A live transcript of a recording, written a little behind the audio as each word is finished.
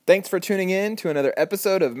Thanks for tuning in to another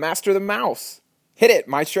episode of Master the Mouse. Hit it,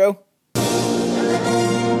 Maestro.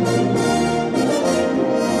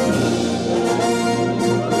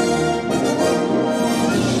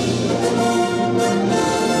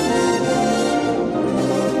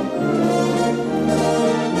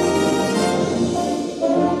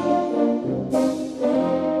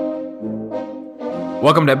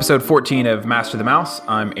 Welcome to episode 14 of Master the Mouse.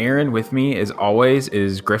 I'm Aaron. With me, as always,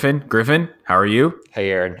 is Griffin. Griffin, how are you? Hey,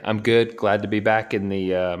 Aaron. I'm good. Glad to be back in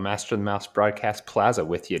the Master the Mouse broadcast plaza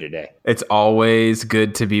with you today. It's always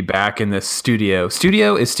good to be back in the studio.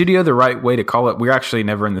 Is studio the right way to call it? We're actually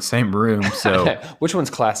never in the same room, so... Which one's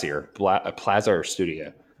classier, plaza or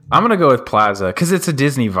studio? I'm going to go with plaza, because it's a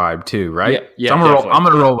Disney vibe too, right? Yeah, so I'm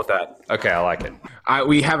going to roll with that. Okay, I like it.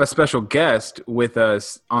 We have a special guest with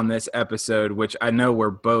us on this episode, which I know we're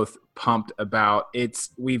both pumped about.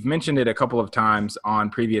 We've mentioned it a couple of times on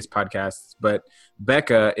previous podcasts, but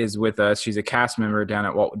Becca is with us. She's a cast member down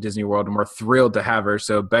at Walt Disney World, and we're thrilled to have her.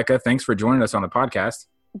 So, Becca, thanks for joining us on the podcast.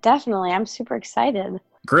 Definitely. I'm super excited.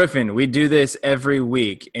 Griffin, we do this every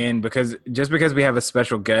week, and because we have a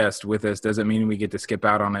special guest with us doesn't mean we get to skip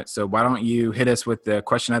out on it. So why don't you hit us with the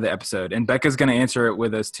question of the episode? And Becca's going to answer it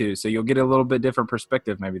with us too, so you'll get a little bit different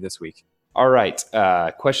perspective maybe this week. All right.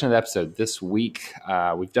 Question of the episode this week.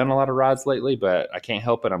 We've done a lot of rides lately, but I can't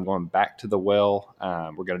help it. I'm going back to the well.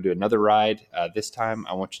 We're going to do another ride. This time,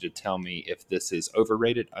 I want you to tell me if this is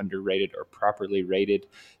overrated, underrated, or properly rated.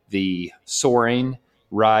 The Soarin'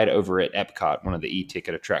 ride over at Epcot, one of the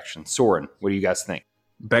e-ticket attractions. Soarin', what do you guys think?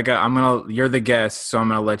 Becca, you're the guest, so I'm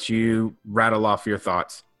gonna let you rattle off your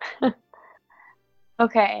thoughts.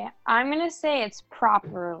 Okay, I'm gonna say it's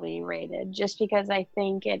properly rated, just because I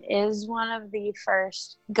think it is one of the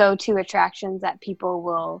first go-to attractions that people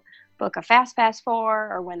will book a fast pass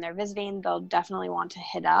for, or when they're visiting, they'll definitely want to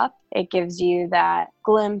hit up. It gives you that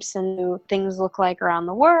glimpse into things look like around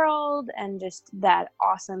the world, and just that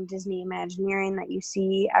awesome Disney Imagineering that you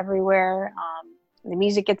see everywhere. The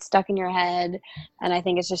music gets stuck in your head, and I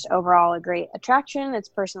think it's just overall a great attraction. It's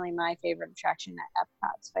personally my favorite attraction at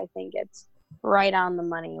Epcot, so I think it's right on the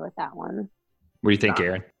money with that one. What do you think,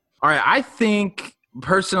 Aaron? All right, I think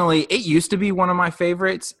personally it used to be one of my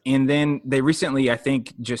favorites, and then they recently, I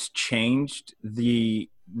think, just changed the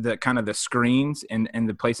kind of the screens and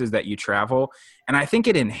the places that you travel, and I think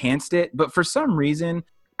it enhanced it. But for some reason,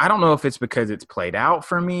 I don't know if it's because it's played out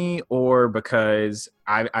for me or because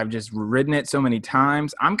I've just ridden it so many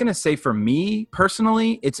times. I'm going to say for me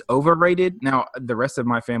personally, it's overrated. Now, the rest of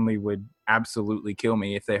my family would absolutely kill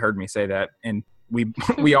me if they heard me say that. And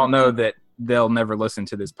we all know that they'll never listen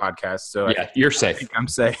to this podcast. So yeah, you're safe. I think I'm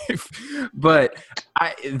safe. But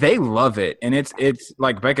they love it. And it's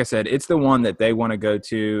like Becca said, it's the one that they want to go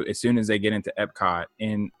to as soon as they get into Epcot.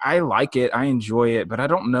 And I like it. I enjoy it. But I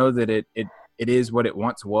don't know that it is what it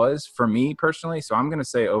once was for me personally. So I'm going to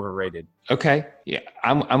say overrated. Okay. Yeah,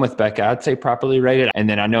 I'm with Becca. I'd say properly rated. And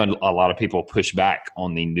then I know a lot of people push back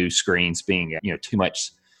on the new screens being, too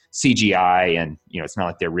much CGI, and, it's not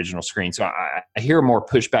like the original screen. So I hear more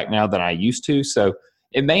pushback now than I used to. So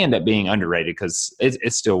it may end up being underrated because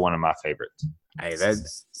it's still one of my favorites. Hey,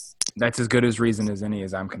 that's as good as reason as any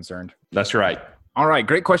as I'm concerned. That's right. All right.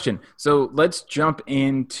 Great question. So let's jump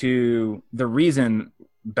into the reason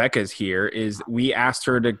Becca's here is we asked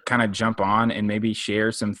her to kind of jump on and maybe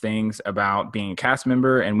share some things about being a cast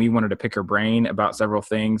member, and we wanted to pick her brain about several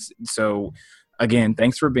things. So again,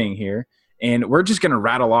 thanks for being here. And we're just going to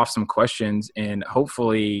rattle off some questions, and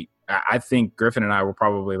hopefully I think Griffin and I will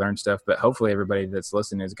probably learn stuff, but hopefully everybody that's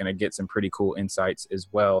listening is going to get some pretty cool insights as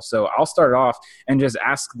well. So I'll start off and just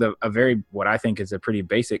ask what I think is a pretty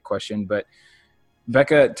basic question, but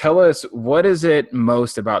Becca, tell us, what is it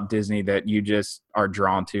most about Disney that you just are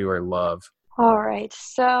drawn to or love? All right.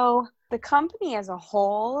 So the company as a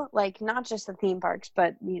whole, like not just the theme parks,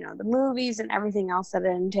 but, the movies and everything else that it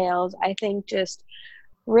entails, I think just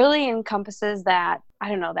really encompasses that,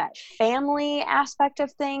 that family aspect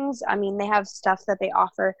of things. I mean, they have stuff that they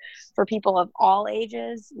offer for people of all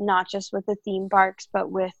ages, not just with the theme parks,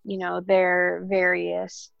 but with, their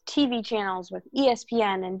various TV channels with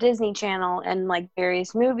ESPN and Disney Channel and like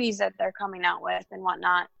various movies that they're coming out with and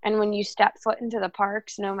whatnot. And when you step foot into the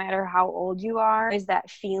parks, no matter how old you are, is that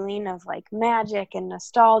feeling of like magic and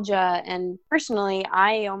nostalgia. And personally,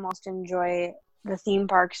 I almost enjoy the theme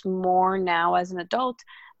parks more now as an adult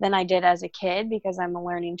than I did as a kid, because I'm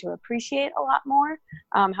learning to appreciate a lot more.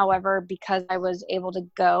 However, because I was able to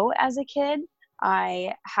go as a kid,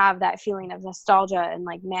 I have that feeling of nostalgia and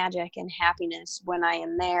like magic and happiness when I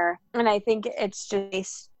am there. And I think it's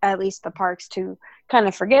just at least the parks to kind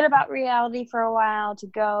of forget about reality for a while, to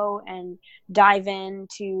go and dive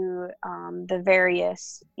into the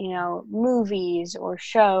various, movies or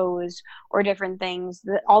shows or different things,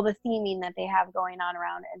 all the theming that they have going on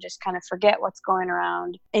around, and just kind of forget what's going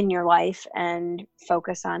around in your life and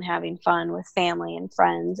focus on having fun with family and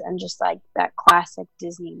friends and just like that classic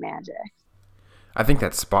Disney magic. I think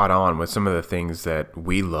that's spot on with some of the things that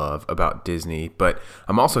we love about Disney, but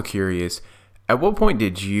I'm also curious, at what point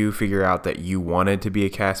did you figure out that you wanted to be a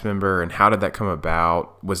cast member, and how did that come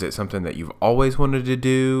about? Was it something that you've always wanted to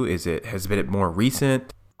do? Has it been more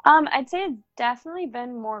recent? I'd say it's definitely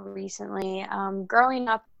been more recently. Growing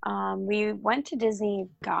up, we went to Disney,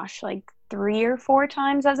 like 3 or 4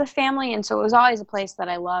 times as a family, and so it was always a place that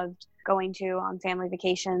I loved going to on family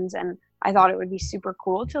vacations, and I thought it would be super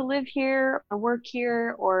cool to live here or work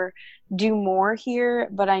here or do more here,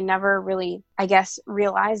 but I never really,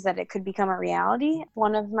 realized that it could become a reality.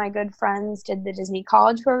 One of my good friends did the Disney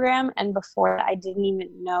College program, and before that, I didn't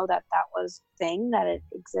even know that was a thing, that it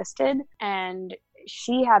existed. And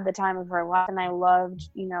she had the time of her life, and I loved,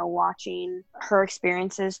 watching her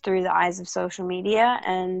experiences through the eyes of social media.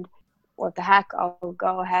 And what the heck, I'll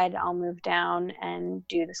go ahead, I'll move down and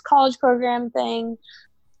do this college program thing.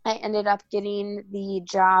 I ended up getting the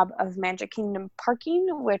job of Magic Kingdom parking,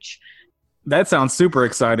 which... That sounds super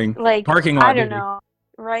exciting. Like, parking lot. I don't know,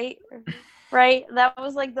 right? Right? That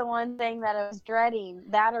was like the one thing that I was dreading.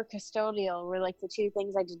 That or custodial were like the 2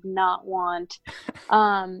 things I did not want.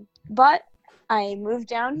 But I moved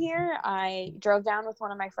down here. I drove down with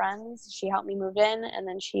one of my friends. She helped me move in, and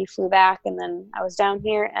then she flew back, and then I was down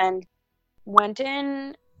here and went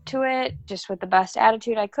in to it just with the best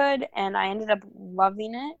attitude I could, and I ended up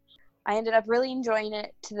loving it. I ended up really enjoying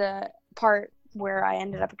it to the part where I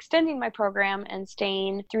ended up extending my program and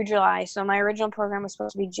staying through July. So my original program was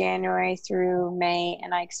supposed to be January through May,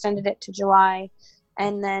 and I extended it to July.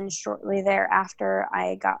 And then shortly thereafter,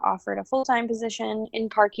 I got offered a full-time position in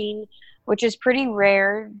parking, which is pretty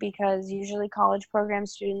rare because usually college program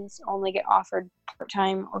students only get offered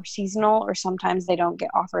part-time or seasonal, or sometimes they don't get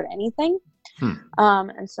offered anything.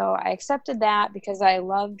 And so I accepted that because I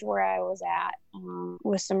loved where I was at,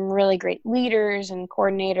 with some really great leaders and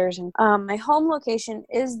coordinators. And my home location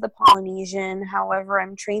is the Polynesian. However,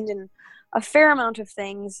 I'm trained in a fair amount of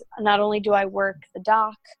things. Not only do I work the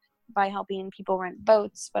dock by helping people rent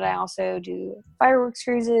boats, but I also do fireworks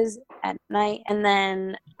cruises at night. And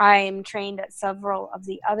then I'm trained at several of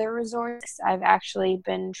the other resorts. I've actually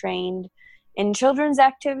been trained in children's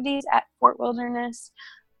activities at Fort Wilderness,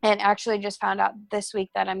 and actually just found out this week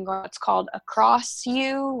that I'm going, it's called Across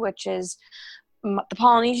You, which is the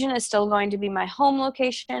Polynesian is still going to be my home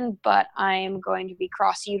location, but I am going to be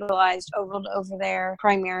cross-utilized over there,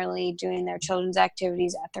 primarily doing their children's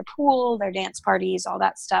activities at their pool, their dance parties, all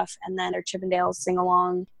that stuff, and then their Chippendales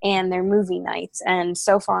sing-along and their movie nights. And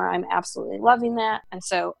so far, I'm absolutely loving that. And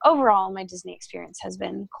so overall, my Disney experience has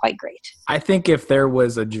been quite great. I think if there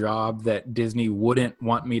was a job that Disney wouldn't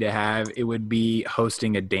want me to have, it would be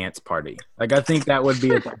hosting a dance party. Like, I think that would be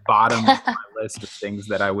at the bottom of my list of things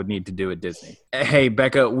that I would need to do at Disney. Hey,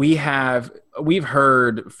 Becca, we've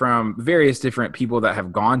heard from various different people that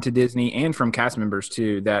have gone to Disney, and from cast members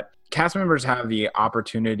too, that cast members have the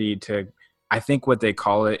opportunity to, I think what they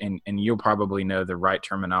call it, and you'll probably know the right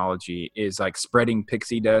terminology, is like spreading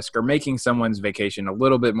pixie dust, or making someone's vacation a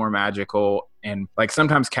little bit more magical. And like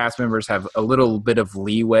sometimes cast members have a little bit of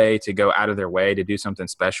leeway to go out of their way to do something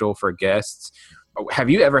special for guests. Have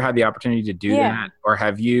you ever had the opportunity to do that? Or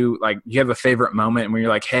have you, you have a favorite moment where you're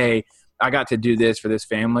like, hey, I got to do this for this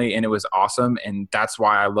family and it was awesome, and that's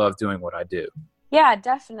why I love doing what I do? Yeah,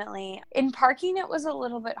 definitely. In parking, it was a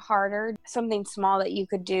little bit harder. Something small that you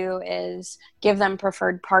could do is give them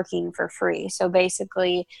preferred parking for free. So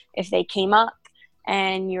basically, if they came up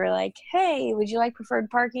and you were like, hey, would you like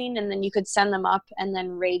preferred parking? And then you could send them up and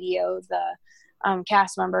then radio the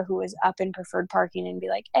cast member who was up in preferred parking and be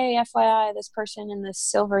like, hey, FYI, this person in this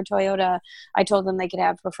silver Toyota, I told them they could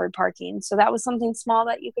have preferred parking. So that was something small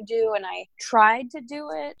that you could do, and I tried to do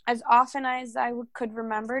it as often as I could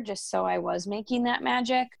remember, just so I was making that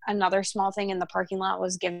magic. Another small thing in the parking lot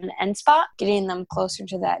was giving an end spot. Getting them closer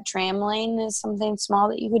to that tram lane is something small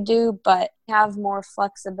that you could do, but have more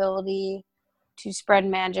flexibility to spread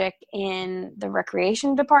magic in the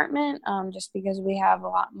recreation department, just because we have a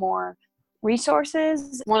lot more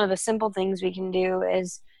resources. One of the simple things we can do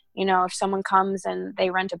is, if someone comes and they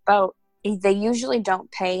rent a boat, they usually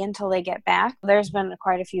don't pay until they get back. There's been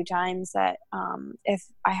quite a few times that if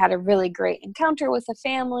I had a really great encounter with a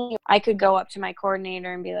family, I could go up to my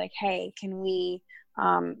coordinator and be like, hey, can we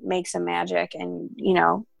make some magic and,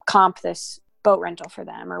 comp this boat rental for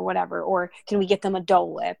them or whatever, or can we get them a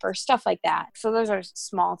Dole Whip or stuff like that. So those are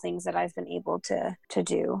small things that I've been able to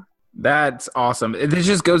do. That's awesome. This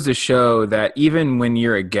just goes to show that even when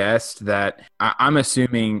you're a guest, that I'm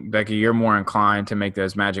assuming, Becky, you're more inclined to make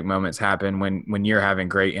those magic moments happen when you're having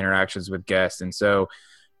great interactions with guests. And so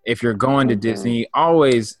if you're going to Disney,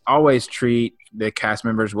 always treat the cast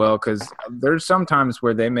members well, because there's some times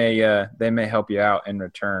where they may help you out in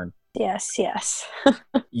return. Yes.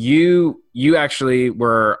 You actually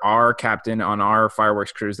were our captain on our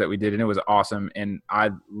fireworks cruise that we did, and it was awesome, and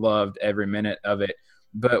I loved every minute of it.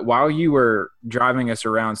 But while you were driving us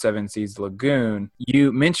around Seven Seas Lagoon,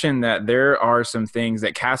 you mentioned that there are some things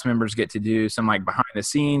that cast members get to do, some like behind the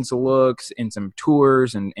scenes looks and some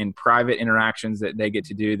tours and private interactions that they get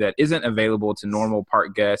to do that isn't available to normal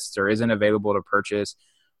park guests or isn't available to purchase.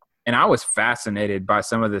 And I was fascinated by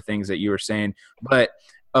some of the things that you were saying. But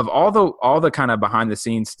of all the kind of behind the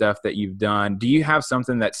scenes stuff that you've done, do you have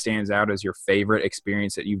something that stands out as your favorite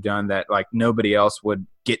experience that you've done that like nobody else would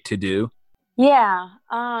get to do? Yeah.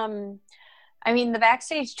 The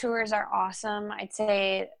backstage tours are awesome. I'd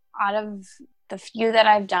say out of the few that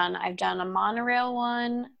I've done a monorail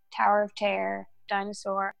one, Tower of Terror,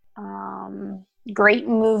 Dinosaur, Great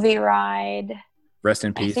Movie Ride. Rest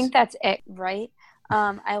in peace. I think that's it, right?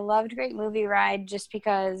 I loved Great Movie Ride just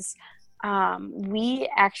because we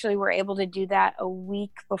actually were able to do that a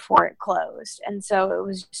week before it closed. And so it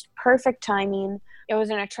was just perfect timing. It was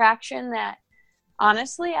an attraction that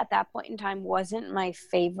honestly at that point in time wasn't my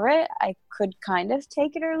favorite. I could kind of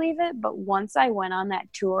take it or leave it. But once I went on that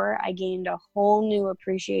tour, I gained a whole new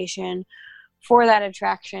appreciation for that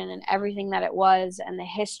attraction and everything that it was and the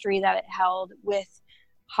history that it held with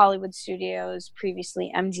Hollywood Studios,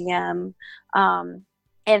 previously MGM.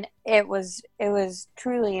 And it was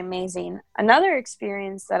truly amazing. Another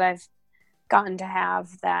experience that I've gotten to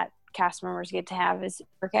have that cast members get to have is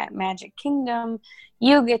work at Magic Kingdom.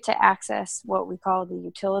 You get to access what we call the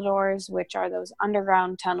utilidors, which are those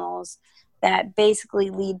underground tunnels that basically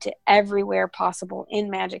lead to everywhere possible in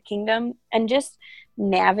Magic Kingdom. And just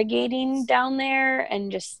navigating down there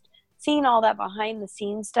and just seeing all that behind the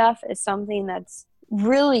scenes stuff is something that's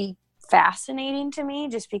really fascinating to me,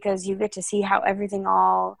 just because you get to see how everything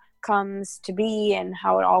all comes to be and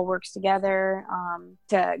how it all works together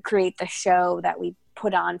to create the show that we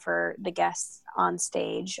put on for the guests on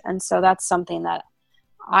stage. And so that's something that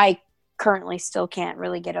I currently still can't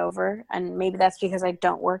really get over. And maybe that's because I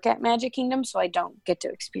don't work at Magic Kingdom, so I don't get to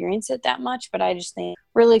experience it that much. But I just think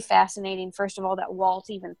really fascinating, first of all, that Walt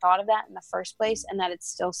even thought of that in the first place, and that it's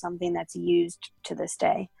still something that's used to this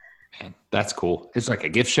day. Man, that's cool. It's like a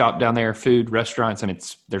gift shop down there, food, restaurants,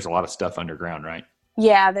 and there's a lot of stuff underground, right?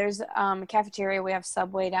 Yeah, there's a cafeteria. We have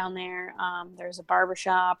Subway down there. There's a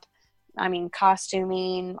barbershop.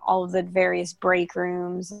 Costuming, all of the various break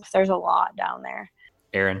rooms. There's a lot down there.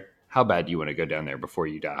 Aaron, how bad do you want to go down there before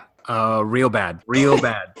you die? Real bad.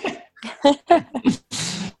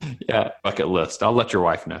 Yeah, bucket list. I'll let your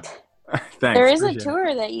wife know. Thanks. There is a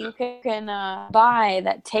tour that you can buy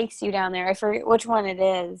that takes you down there. I forget which one it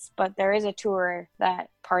is, but there is a tour that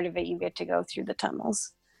part of it you get to go through the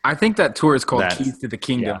tunnels. I think that tour is called Keys to the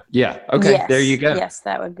Kingdom. Yeah. Okay. Yes. There you go. Yes,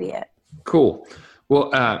 that would be it. Cool. Well,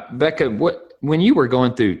 Becca, when you were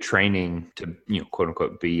going through training to, quote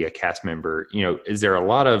unquote, be a cast member, is there a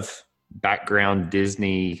lot of background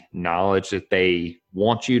Disney knowledge that they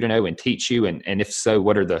want you to know and teach you? And if so,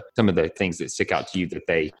 what are some of the things that stick out to you that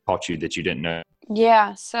they taught you that you didn't know?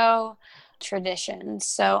 Yeah. So traditions.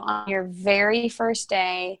 So on your very first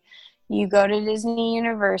day, you go to Disney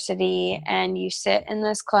University and you sit in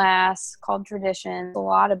this class called Traditions, a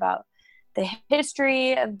lot about the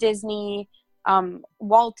history of Disney,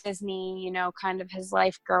 Walt Disney, kind of his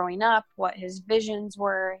life growing up, what his visions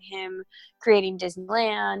were, him creating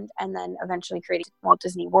Disneyland, and then eventually creating Walt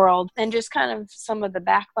Disney World, and just kind of some of the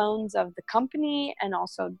backbones of the company and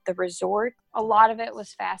also the resort. A lot of it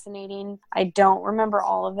was fascinating. I don't remember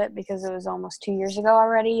all of it because it was almost 2 years ago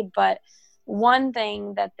already, but one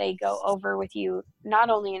thing that they go over with you, not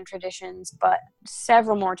only in Traditions, but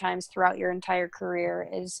several more times throughout your entire career,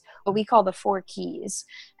 is what we call the 4 keys.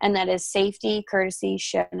 And that is safety, courtesy,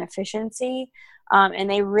 ship, and efficiency. And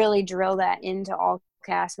they really drill that into all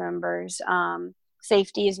cast members.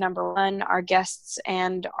 Safety is number 1. Our guests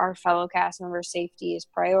and our fellow cast members' safety is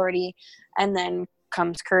priority. And then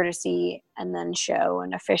comes courtesy and then show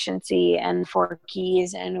and efficiency and 4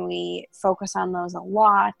 keys, and we focus on those a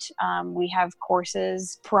lot. We have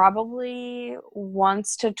courses probably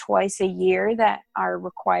once to twice a year that are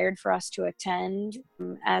required for us to attend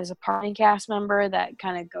as a party cast member that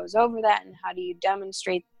kind of goes over that and how do you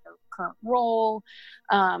demonstrate your current role.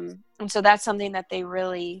 And so that's something that they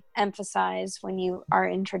really emphasize when you are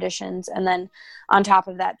in traditions. And then on top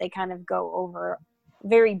of that, they kind of go over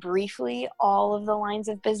very briefly all of the lines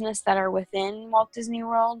of business that are within Walt Disney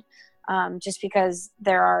World, just because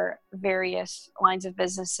there are various lines of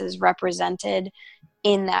businesses represented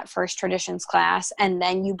in that first traditions class, and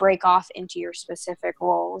then you break off into your specific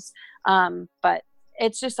roles. But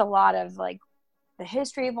it's just a lot of like the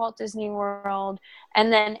history of Walt Disney World.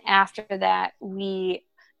 And then after that, we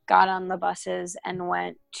got on the buses and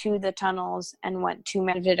went to the tunnels and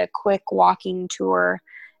did a quick walking tour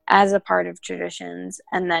as a part of traditions,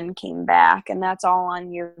 and then came back. And that's all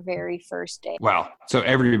on your very first day. Wow. So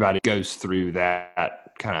everybody goes through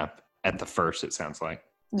that kind of at the first, it sounds like.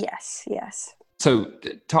 Yes. So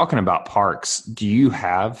talking about parks, do you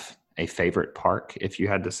have a favorite park, if you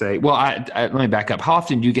had to say? Well, let me back up. How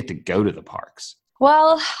often do you get to go to the parks?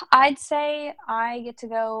 Well, I'd say I get to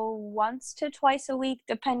go once to twice a week,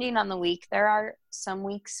 depending on the week. There are some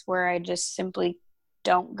weeks where I just simply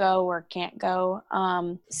don't go or can't go.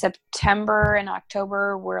 September and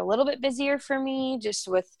October were a little bit busier for me, just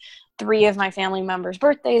with 3 of my family members'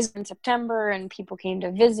 birthdays in September, and people came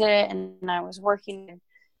to visit, and I was working and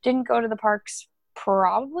didn't go to the parks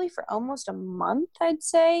probably for almost a month, I'd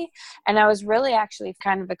say. And I was really actually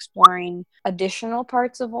kind of exploring additional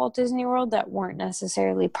parts of Walt Disney World that weren't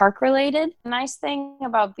necessarily park related. The nice thing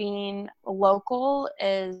about being local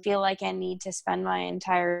is I feel like I need to spend my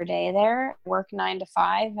entire day there. I work 9 to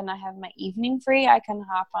 5 and I have my evening free. I can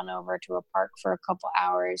hop on over to a park for a couple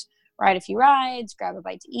hours, ride a few rides, grab a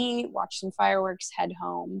bite to eat, watch some fireworks, head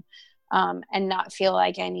home, and not feel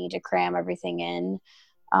like I need to cram everything in.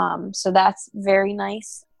 So that's very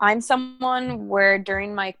nice. I'm someone where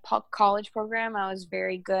during my college program, I was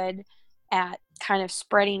very good at kind of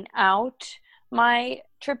spreading out my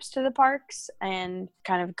trips to the parks and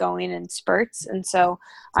kind of going in spurts. And so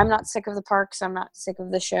I'm not sick of the parks. I'm not sick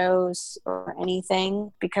of the shows or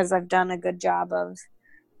anything, because I've done a good job of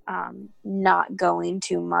not going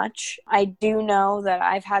too much. I do know that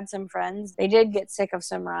I've had some friends, they did get sick of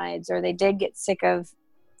some rides, or they did get sick of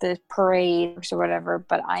the parades or whatever,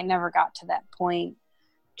 but I never got to that point,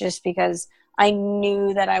 just because I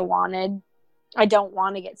knew that I don't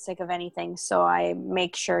want to get sick of anything, so I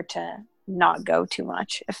make sure to not go too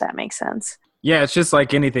much, if that makes sense. Yeah, it's just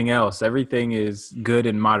like anything else. Everything is good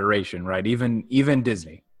in moderation, right? Even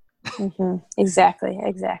Disney. Mm-hmm.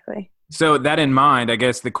 Exactly. So that in mind, I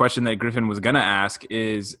guess the question that Griffin was going to ask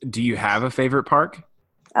is, do you have a favorite park?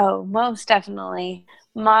 Oh, most definitely.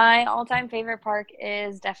 My all-time favorite park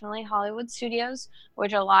is definitely Hollywood Studios,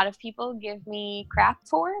 which a lot of people give me crap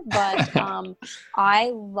for, but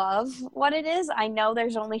I love what it is. I know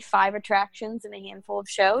there's only 5 attractions and a handful of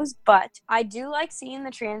shows, but I do like seeing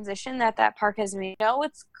the transition that park has made. I know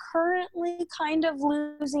it's currently kind of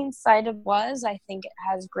losing sight of was. I think it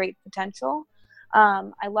has great potential.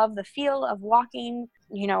 I love the feel of walking,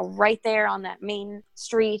 right there on that main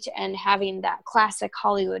street and having that classic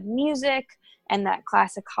Hollywood music and that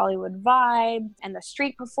classic Hollywood vibe and the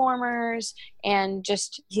street performers, and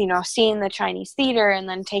just, seeing the Chinese theater and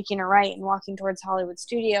then taking a right and walking towards Hollywood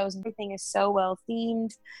Studios. Everything is so well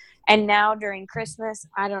themed. And now during Christmas,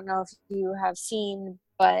 I don't know if you have seen,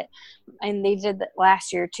 and they did that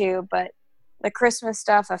last year too, but the Christmas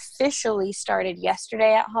stuff officially started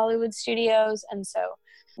yesterday at Hollywood Studios. And so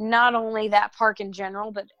not only that park in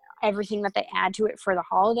general, but everything that they add to it for the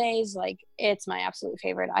holidays, it's my absolute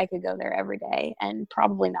favorite. I could go there every day and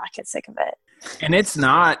probably not get sick of it. And it's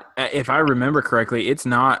not, if I remember correctly, it's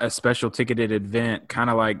not a special ticketed event,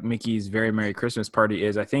 kind of like Mickey's Very Merry Christmas Party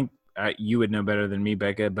is. I think you would know better than me,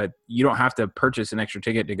 Becca, but you don't have to purchase an extra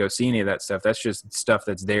ticket to go see any of that stuff. That's just stuff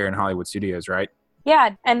that's there in Hollywood Studios, right?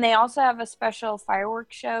 Yeah, and they also have a special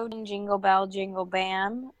fireworks show, Jingle Bell, Jingle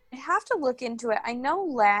Bam. I have to look into it. I know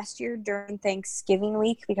last year during Thanksgiving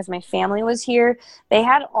week, because my family was here, they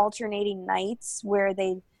had alternating nights where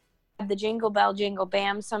they had the Jingle Bell, Jingle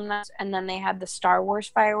Bam some nights, and then they had the Star Wars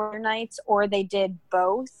fireworks nights, or they did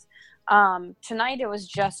both. Tonight it was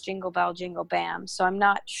just Jingle Bell, Jingle Bam, so I'm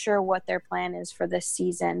not sure what their plan is for this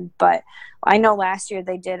season, but I know last year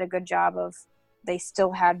they did a good job of, they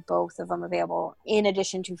still had both of them available in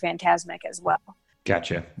addition to Fantasmic as well.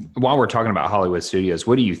 Gotcha. While we're talking about Hollywood Studios,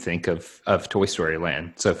 what do you think of Toy Story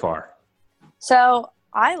Land so far? So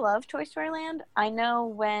I love Toy Story Land. I know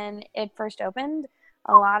when it first opened,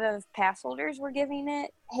 a lot of pass holders were giving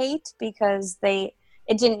it hate because it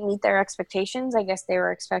didn't meet their expectations. I guess they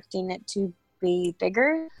were expecting it to be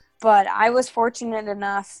bigger. But I was fortunate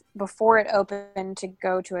enough before it opened to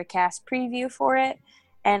go to a cast preview for it.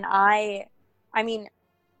 And I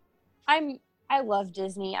love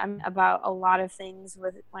Disney. I'm about a lot of things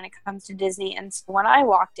when it comes to Disney. And so when I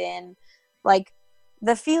walked in, like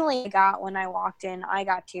the feeling I got when I walked in, I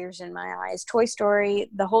got tears in my eyes. Toy Story,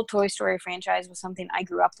 the whole Toy Story franchise was something I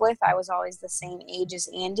grew up with. I was always the same age as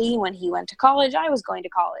Andy. When he went to college, I was going to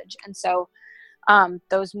college. And so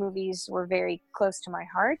those movies were very close to my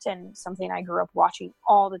heart and something I grew up watching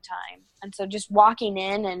all the time. And so just walking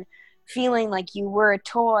in and feeling like you were a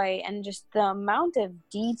toy and just the amount of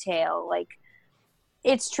detail, like,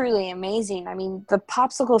 it's truly amazing. I mean, the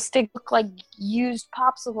popsicle stick look like used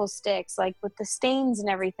popsicle sticks, like with the stains and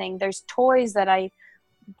everything. There's toys that I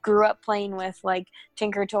grew up playing with, like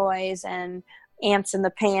Tinker Toys and Ants in the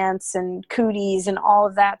Pants and Cooties and all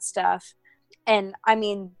of that stuff. And I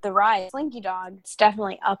mean, the ride, Slinky Dog, it's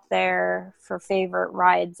definitely up there for favorite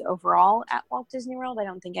rides overall at Walt Disney World. I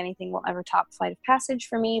don't think anything will ever top Flight of Passage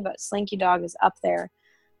for me, but Slinky Dog is up there.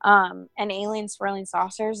 And Alien Swirling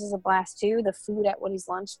Saucers is a blast too. The food at Woody's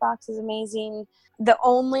Lunchbox is amazing. The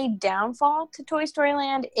only downfall to Toy Story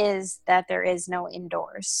Land is that there is no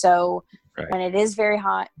indoors. So when it is very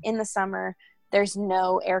hot in the summer, there's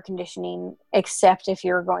no air conditioning except if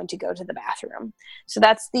you're going to go to the bathroom. So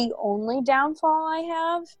that's the only downfall I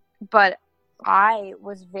have, but I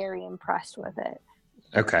was very impressed with it.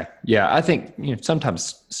 Okay. Yeah, I think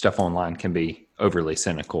sometimes stuff online can be overly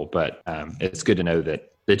cynical, but it's good to know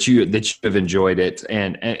that you have enjoyed it.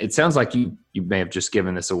 And it sounds like you may have just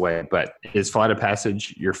given this away, but is Flight of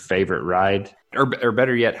Passage your favorite ride? Or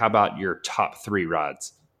better yet, how about your top 3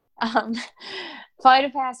 rides? Flight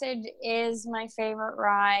of Passage is my favorite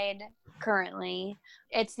ride currently.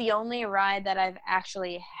 It's the only ride that I've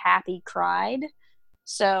actually happy cried.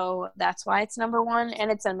 So that's why it's number 1.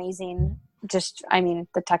 And it's amazing.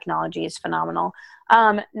 The technology is phenomenal.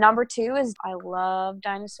 Number 2 is I love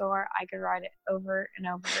Dinosaur. I could ride it over and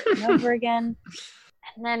over and over again.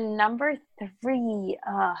 And then number 3,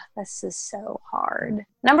 this is so hard.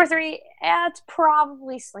 Number 3, it's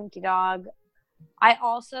probably Slinky Dog. I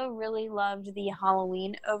also really loved the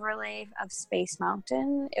Halloween overlay of Space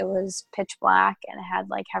Mountain. It was pitch black and it had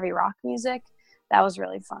like heavy rock music. That was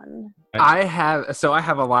really fun. I have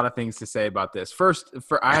a lot of things to say about this. First,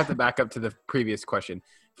 I have to back up to the previous question.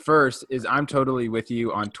 First is I'm totally with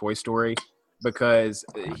you on Toy Story because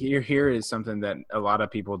here is something that a lot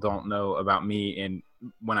of people don't know about me. And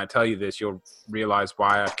when I tell you this, you'll realize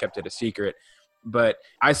why I've kept it a secret. But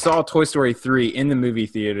I saw Toy Story 3 in the movie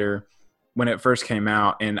theater when it first came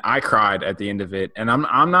out, and I cried at the end of it. And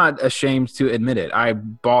I'm not ashamed to admit it. I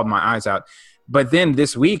bawled my eyes out. But then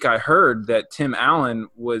this week I heard that Tim Allen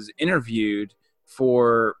was interviewed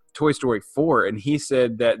for Toy Story 4, and he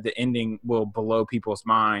said that the ending will blow people's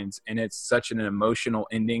minds, and it's such an emotional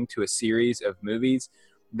ending to a series of movies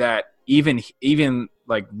that even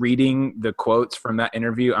like reading the quotes from that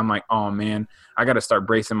interview, I'm like, oh man, I got to start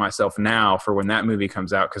bracing myself now for when that movie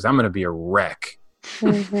comes out because I'm going to be a wreck.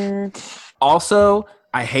 Mm-hmm. Also,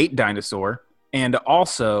 I hate Dinosaur, and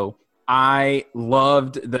also I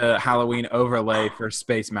loved the Halloween overlay for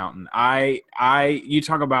Space Mountain. You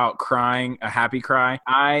talk about crying, a happy cry.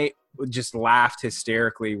 I just laughed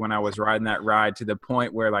hysterically when I was riding that ride to the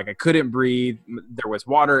point where like I couldn't breathe. There was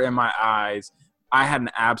water in my eyes. I had an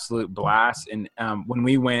absolute blast. And when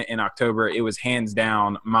we went in October, it was hands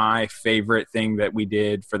down my favorite thing that we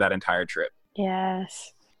did for that entire trip.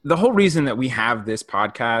 Yes. The whole reason that we have this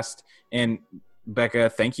podcast, and Becca,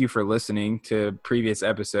 thank you for listening to previous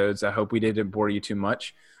episodes. I hope we didn't bore you too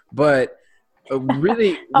much, but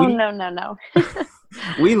really, no.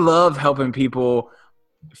 We love helping people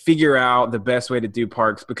figure out the best way to do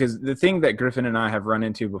parks, because the thing that Griffin and I have run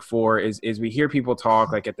into before is we hear people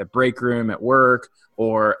talk like at the break room at work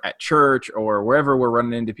or at church or wherever we're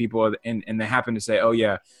running into people, and they happen to say, oh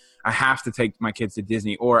yeah, I have to take my kids to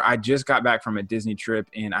Disney, or I just got back from a Disney trip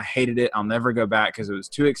and I hated it. I'll never go back because it was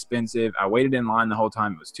too expensive. I waited in line the whole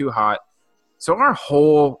time. It was too hot. So our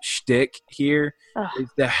whole shtick here is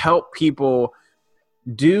to help people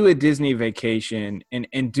do a Disney vacation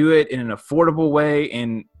and do it in an affordable way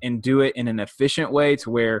and do it in an efficient way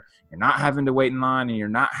to where you're not having to wait in line and you're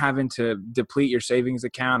not having to deplete your savings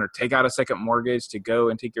account or take out a second mortgage to go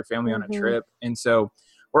and take your family on a trip. And so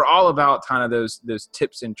we're all about kind of those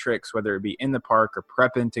tips and tricks, whether it be in the park or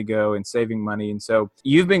prepping to go and saving money. And so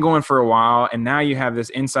you've been going for a while, and now you have this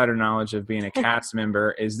insider knowledge of being a cast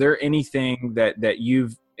member. Is there anything that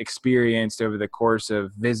you've experienced over the course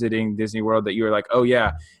of visiting Disney World that you were like, oh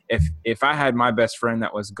yeah, if I had my best friend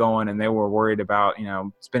that was going and they were worried about,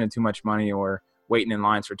 spending too much money or waiting in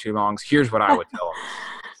lines for too long, here's what I would tell them.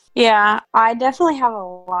 Yeah, I definitely have a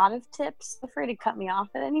lot of tips. Feel free to cut me off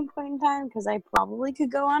at any point in time because I probably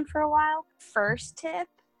could go on for a while. First tip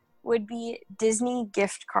would be Disney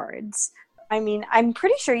gift cards. I mean, I'm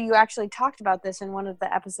pretty sure you actually talked about this in one of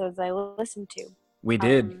the episodes I listened to. We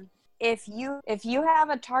did. If you have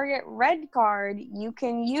a Target Red card, you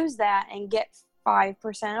can use that and get 5%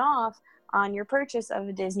 off on your purchase of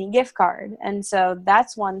a Disney gift card. And so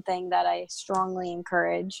that's one thing that I strongly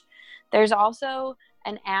encourage. There's also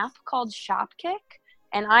an app called Shopkick,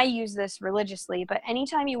 and I use this religiously, but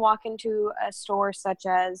anytime you walk into a store such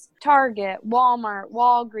as Target, Walmart,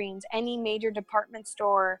 Walgreens, any major department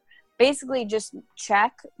store, basically just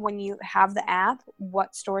check when you have the app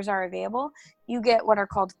what stores are available. You get what are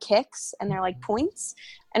called kicks, and they're like points.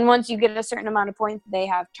 And once you get a certain amount of points, they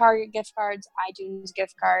have Target gift cards, iTunes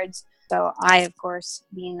gift cards. So I, of course,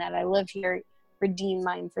 being that I live here, redeem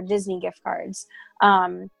mine for Disney gift cards.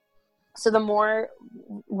 So the more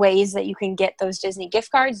ways that you can get those Disney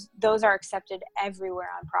gift cards, those are accepted everywhere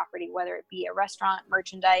on property, whether it be a restaurant,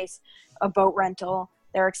 merchandise, a boat rental.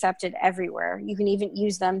 They're accepted everywhere. You can even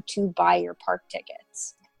use them to buy your park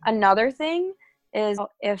tickets. Another thing is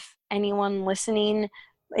if anyone listening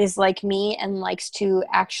is like me and likes to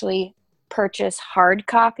actually purchase hard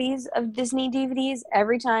copies of Disney DVDs,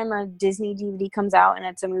 every time a Disney DVD comes out and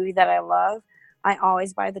it's a movie that I love, I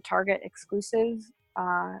always buy the Target exclusive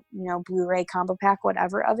Blu-ray combo pack,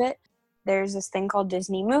 whatever of it. There's this thing called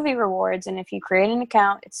Disney Movie Rewards, and if you create an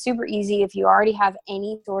account, it's super easy. If you already have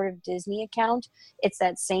any sort of Disney account, it's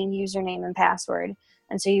that same username and password.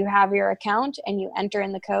 And so you have your account and you enter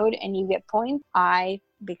in the code and you get points.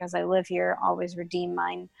 Because I live here, always redeem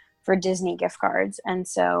mine for Disney gift cards. And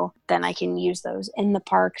so then I can use those in the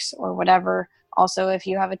parks or whatever. Also, if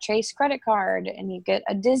you have a Chase credit card and you get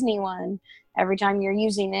a Disney one, every time you're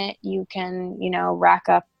using it, you can, rack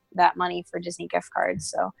up that money for Disney gift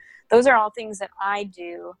cards. So those are all things that I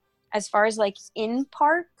do. As far as like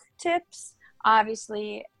in-park tips,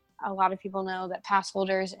 obviously a lot of people know that pass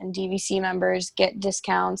holders and DVC members get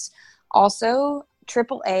discounts. Also,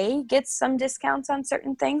 AAA gets some discounts on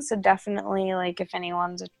certain things. So definitely, like, if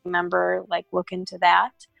anyone's a member, like, look into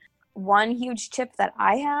that. One huge tip that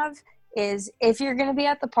I have is if you're going to be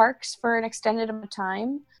at the parks for an extended amount of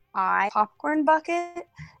time, buy a popcorn bucket,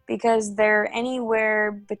 because they're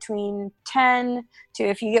anywhere between 10 to,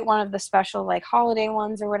 if you get one of the special like holiday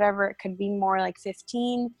ones or whatever, it could be more like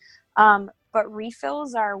 15. But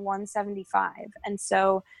refills are $1.75. And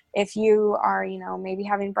so if you are, maybe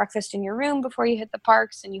having breakfast in your room before you hit the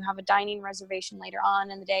parks and you have a dining reservation later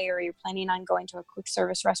on in the day, or you're planning on going to a quick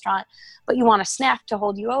service restaurant, but you want a snack to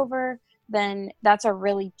hold you over, then that's a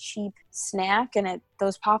really cheap snack. And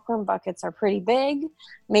those popcorn buckets are pretty big.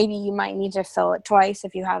 Maybe you might need to fill it twice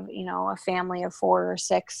if you have, a family of 4 or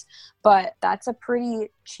 6, but that's a pretty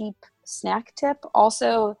cheap snack tip.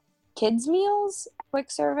 Also, kids meals, quick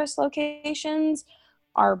service locations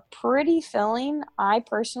are pretty filling. I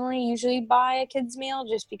personally usually buy a kids meal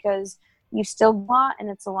just because you still want, and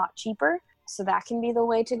it's a lot cheaper. So that can be the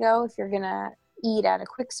way to go if you're going to eat at a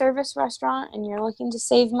quick service restaurant and you're looking to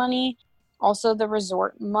save money. Also, the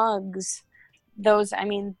resort mugs, those, I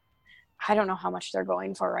don't know how much they're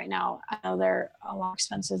going for right now. I know they're a lot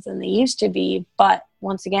expensive than they used to be, but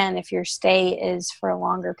once again, if your stay is for a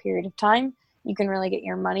longer period of time, you can really get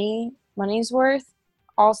your money's worth.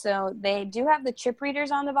 Also, they do have the chip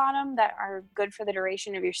readers on the bottom that are good for the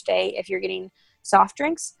duration of your stay if you're getting soft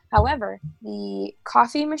drinks. However, the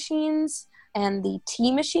coffee machines and the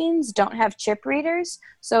tea machines don't have chip readers.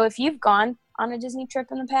 So if you've gone on a Disney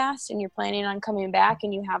trip in the past and you're planning on coming back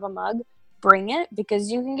and you have a mug, bring it,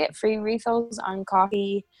 because you can get free refills on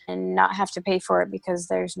coffee and not have to pay for it because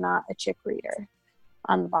there's not a chip reader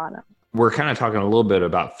on the bottom. We're kind of talking a little bit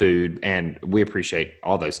about food, and we appreciate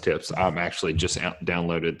all those tips. I'm actually just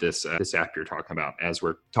downloaded this app you're talking about as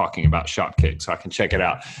we're talking about Shopkick, so I can check it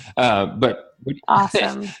out. But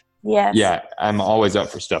awesome. Yes. Yeah, I'm always up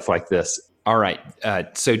for stuff like this. All right.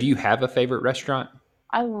 So do you have a favorite restaurant?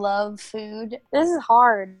 I love food. This is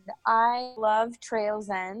hard. I love Trails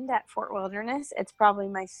End at Fort Wilderness. It's probably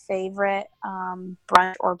my favorite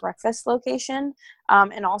brunch or breakfast location,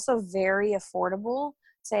 and also very affordable.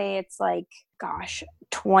 Say it's like,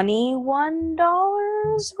 $21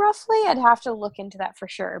 roughly. I'd have to look into that for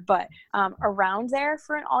sure. But around there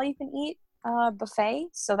for an all-you-can-eat buffet.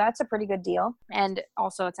 So that's a pretty good deal. And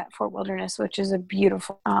also it's at Fort Wilderness, which is a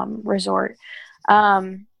beautiful resort.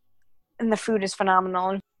 And the food is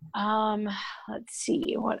phenomenal. Let's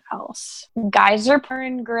see what else. Geyser Bar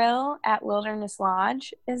and Grill at Wilderness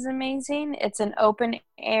Lodge is amazing. It's an open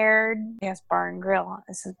aired, bar and grill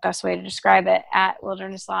is the best way to describe it, at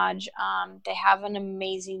Wilderness Lodge. They have an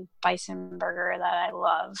amazing bison burger that I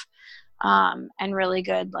love. And really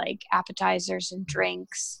good like appetizers and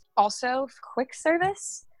drinks. Also quick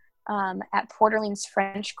service, at Port Orleans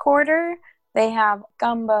French Quarter. They have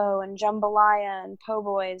gumbo and jambalaya and po'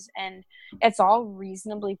 boys, and it's all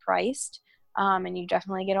reasonably priced. And you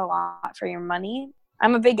definitely get a lot for your money.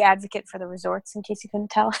 I'm a big advocate for the resorts, in case you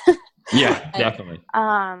couldn't tell. Yeah, definitely.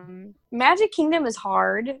 Magic Kingdom is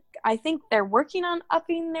hard. I think they're working on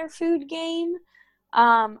upping their food game.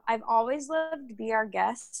 I've always loved Be Our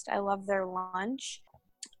Guest. I love their lunch.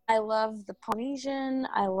 I love the Polynesian.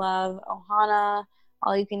 I love Ohana,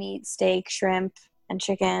 all you can eat steak, shrimp, and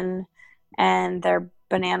chicken, and their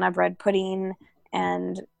banana bread pudding,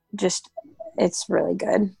 and just, it's really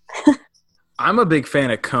good. I'm a big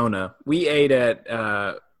fan of Kona. We ate at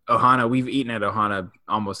Ohana. We've eaten at Ohana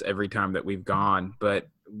almost every time that we've gone, but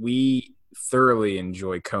we thoroughly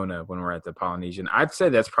enjoy Kona when we're at the Polynesian. I'd say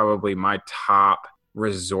that's probably my top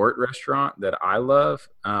resort restaurant that I love.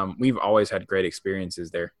 We've always had great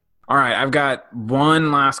experiences there. All right, I've got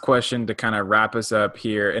one last question to kind of wrap us up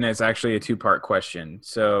here, and it's actually a two-part question.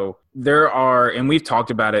 So there are, and we've talked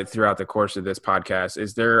about it throughout the course of this podcast,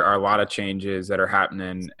 is there are a lot of changes that are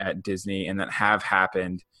happening at Disney and that have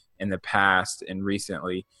happened in the past and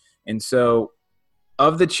recently. And so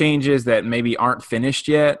of the changes that maybe aren't finished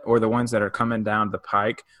yet or the ones that are coming down the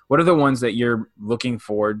pike, what are the ones that you're looking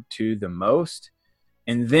forward to the most?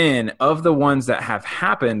 And then of the ones that have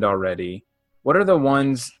happened already, what are the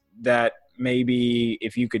ones that maybe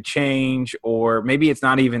if you could change, or maybe it's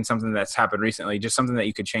not even something that's happened recently, just something that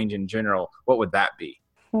you could change in general, what would that be?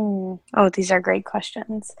 Oh, these are great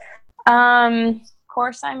questions. Of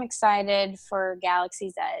course, I'm excited for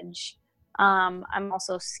Galaxy's Edge. I'm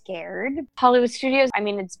also scared. Hollywood Studios, I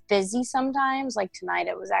mean, it's busy sometimes. Like tonight,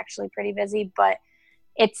 it was actually pretty busy, but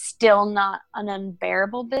it's still not an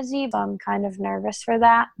unbearable busy. So I'm kind of nervous for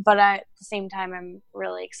that. But at the same time, I'm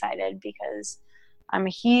really excited because I'm a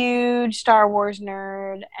huge Star Wars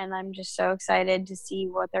nerd, and I'm just so excited to see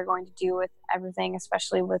what they're going to do with everything,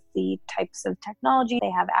 especially with the types of technology they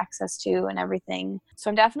have access to and everything. So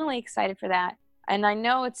I'm definitely excited for that. And I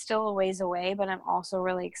know it's still a ways away, but I'm also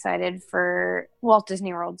really excited for Walt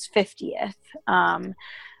Disney World's 50th.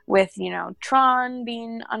 With, Tron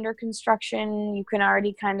being under construction, you can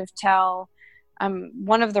already kind of tell.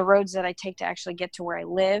 One of the roads that I take to actually get to where I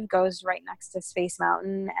live goes right next to Space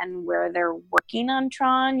Mountain, and where they're working on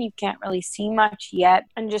Tron, you can't really see much yet.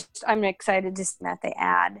 And I'm excited to see that they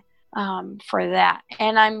add for that.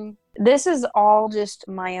 And this is all just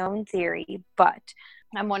my own theory, but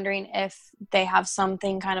I'm wondering if they have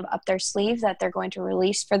something kind of up their sleeve that they're going to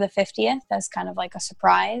release for the 50th as kind of like a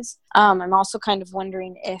surprise. I'm also kind of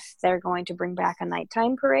wondering if they're going to bring back a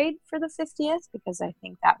nighttime parade for the 50th, because I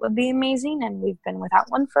think that would be amazing, and we've been without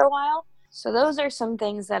one for a while. So those are some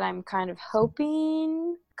things that I'm kind of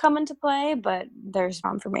hoping come into play, but there's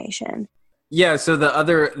confirmation. Yeah, so the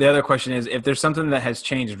other question is, if there's something that has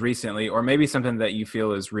changed recently, or maybe something that you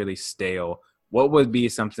feel is really stale, what would be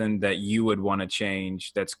something that you would want to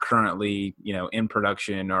change that's currently, in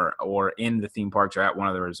production or in the theme parks or at one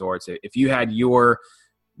of the resorts? If you had your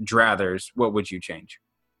druthers, what would you change?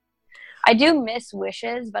 I do miss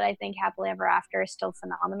Wishes, but I think Happily Ever After is still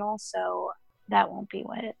phenomenal, so that won't be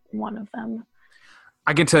one of them.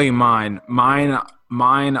 I can tell you mine. Mine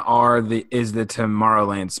is the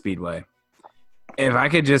Tomorrowland Speedway. If I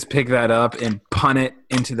could just pick that up and punt it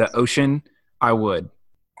into the ocean, I would.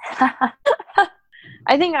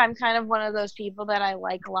 I think I'm kind of one of those people that I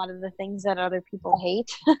like a lot of the things that other people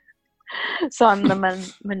hate. So I'm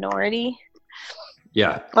the minority.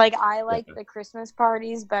 Yeah. Like, I like the Christmas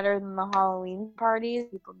parties better than the Halloween parties.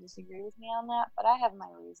 People disagree with me on that, but I have my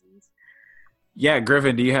reasons. Yeah,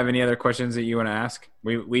 Griffin, do you have any other questions that you want to ask?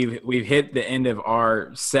 We've hit the end of our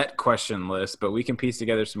set question list, but we can piece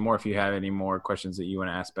together some more if you have any more questions that you want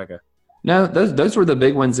to ask Becca. No, those were the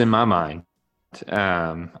big ones in my mind.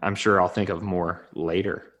 I'm sure I'll think of more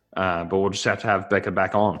later, but we'll just have to have Becca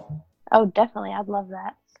back on. Oh, definitely. I'd love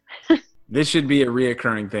that. This should be a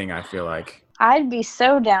reoccurring thing, I feel like. I'd be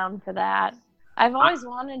so down for that. I've always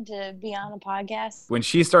wanted to be on a podcast. When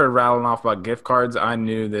she started rattling off about gift cards, I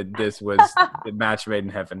knew that this was the match made in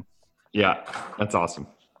heaven. Yeah, that's awesome.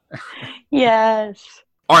 Yes.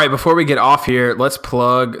 All right, before we get off here, let's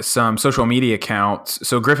plug some social media accounts.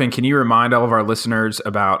 So, Griffin, can you remind all of our listeners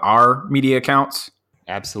about our media accounts?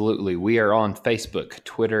 Absolutely. We are on Facebook,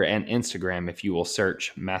 Twitter, and Instagram. If you will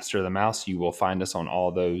search Master of the Mouse, you will find us on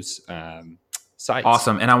all those sites.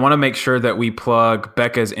 Awesome. And I want to make sure that we plug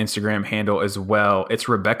Becca's Instagram handle as well. It's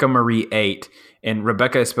Rebecca Marie 8, and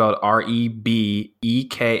Rebecca is spelled Rebekah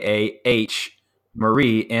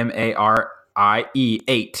Marie Marie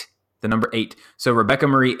 8, the number 8. So Rebecca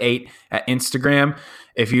Marie 8 at Instagram.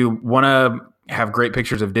 If you want to have great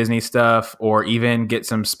pictures of Disney stuff, or even get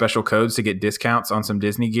some special codes to get discounts on some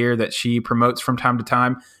Disney gear that she promotes from time to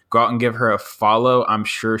time, go out and give her a follow. I'm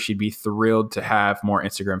sure she'd be thrilled to have more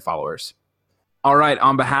Instagram followers. All right.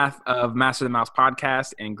 On behalf of Master of the Mouse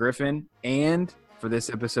podcast and Griffin, and for this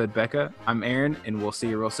episode, Becca, I'm Aaron, and we'll see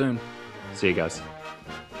you real soon. See you guys.